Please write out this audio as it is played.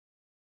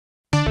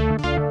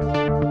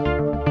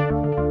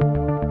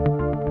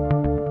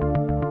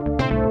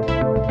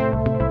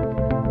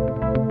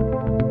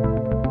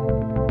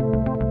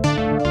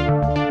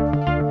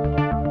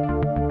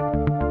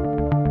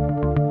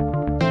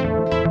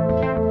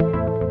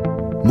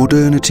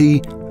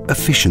Modernity,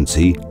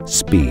 efficiency,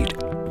 speed.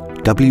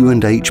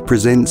 W&H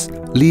presents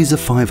Lisa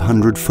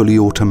 500 Fully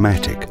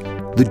Automatic,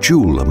 the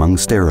jewel among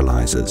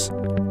sterilizers.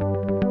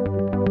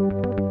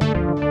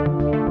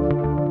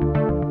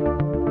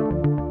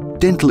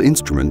 Dental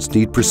instruments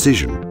need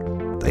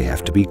precision. They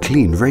have to be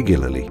cleaned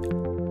regularly.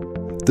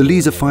 The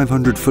Lisa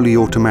 500 Fully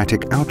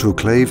Automatic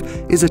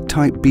Autoclave is a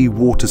Type B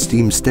water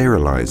steam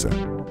sterilizer.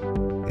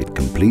 It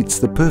completes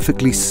the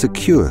perfectly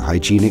secure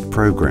hygienic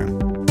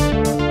program.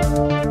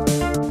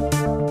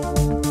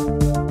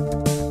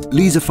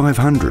 Lisa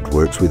 500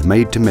 works with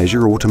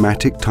made-to-measure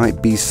automatic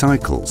Type B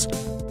cycles.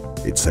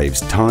 It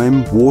saves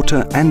time,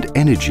 water and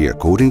energy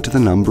according to the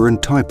number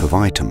and type of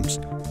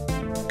items.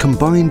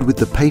 Combined with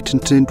the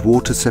patented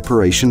water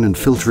separation and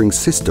filtering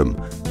system,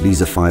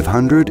 Lisa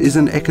 500 is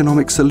an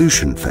economic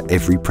solution for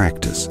every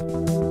practice.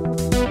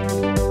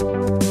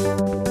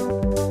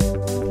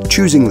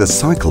 Choosing the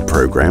cycle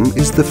program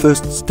is the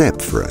first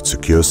step for a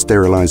secure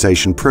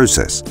sterilization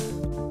process.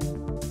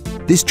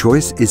 This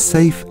choice is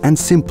safe and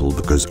simple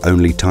because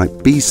only Type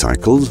B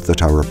cycles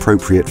that are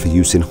appropriate for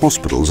use in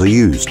hospitals are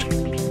used.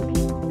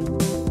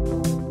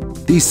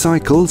 These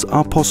cycles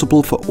are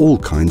possible for all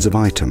kinds of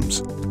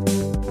items.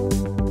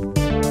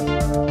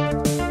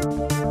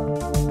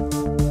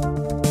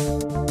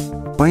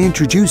 By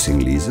introducing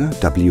Lisa,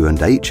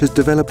 W&H has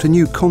developed a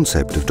new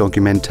concept of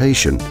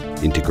documentation,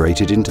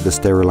 integrated into the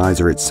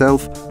sterilizer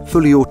itself,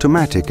 fully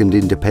automatic and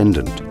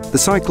independent. The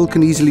cycle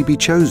can easily be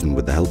chosen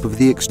with the help of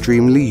the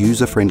extremely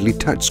user-friendly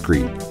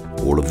touchscreen.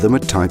 All of them are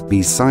Type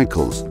B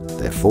cycles.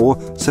 Therefore,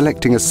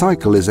 selecting a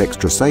cycle is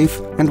extra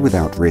safe and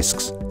without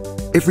risks.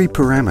 Every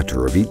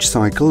parameter of each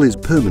cycle is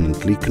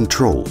permanently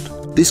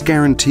controlled. This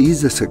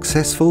guarantees a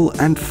successful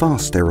and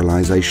fast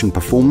sterilization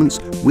performance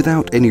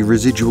without any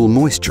residual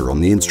moisture on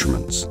the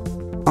instruments.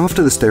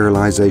 After the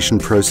sterilization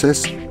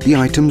process, the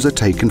items are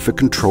taken for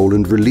control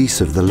and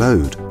release of the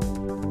load.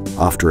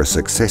 After a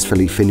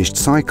successfully finished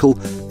cycle,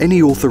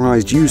 any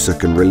authorized user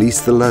can release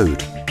the load.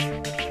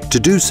 To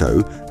do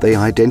so, they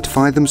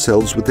identify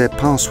themselves with their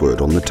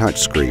password on the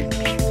touchscreen.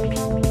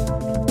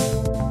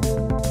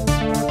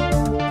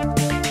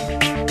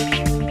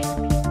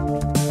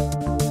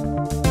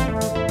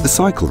 The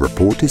cycle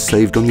report is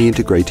saved on the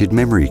integrated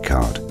memory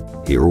card.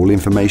 Here all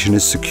information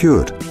is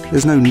secured.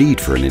 There's no need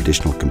for an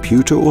additional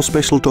computer or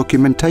special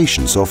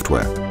documentation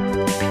software.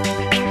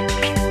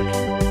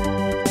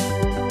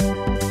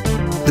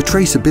 The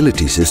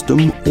traceability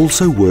system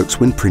also works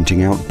when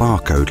printing out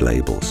barcode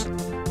labels.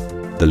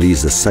 The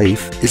Lisa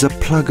Safe is a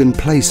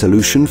plug-and-play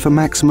solution for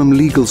maximum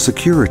legal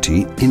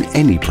security in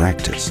any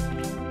practice.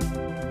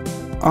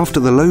 After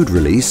the load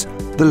release,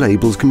 the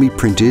labels can be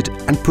printed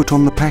and put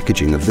on the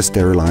packaging of the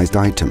sterilized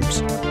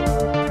items.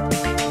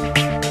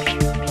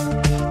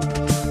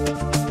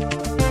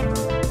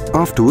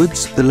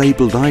 Afterwards, the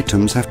labeled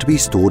items have to be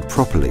stored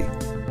properly.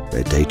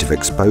 Their date of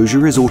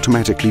exposure is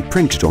automatically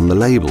printed on the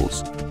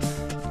labels.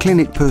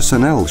 Clinic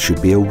personnel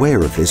should be aware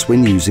of this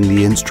when using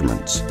the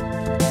instruments.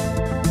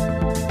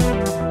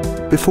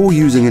 Before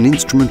using an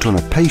instrument on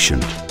a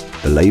patient,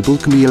 the label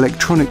can be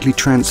electronically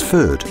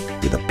transferred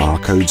with a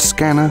barcode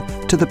scanner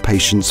to the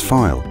patient's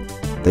file.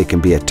 They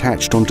can be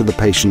attached onto the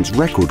patient's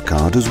record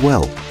card as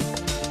well.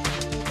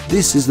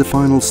 This is the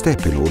final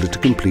step in order to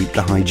complete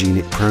the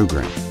hygienic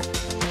program.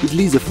 With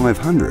Lisa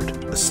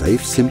 500, a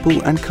safe,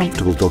 simple and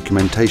comfortable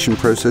documentation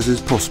process is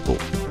possible,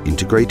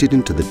 integrated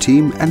into the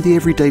team and the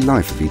everyday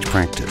life of each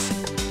practice.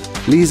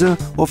 Lisa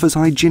offers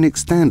hygienic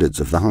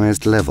standards of the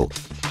highest level.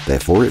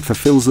 Therefore, it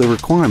fulfills the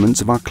requirements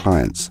of our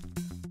clients.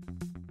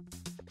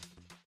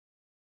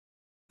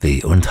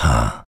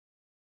 W&H.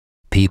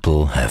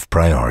 People have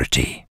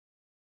priority.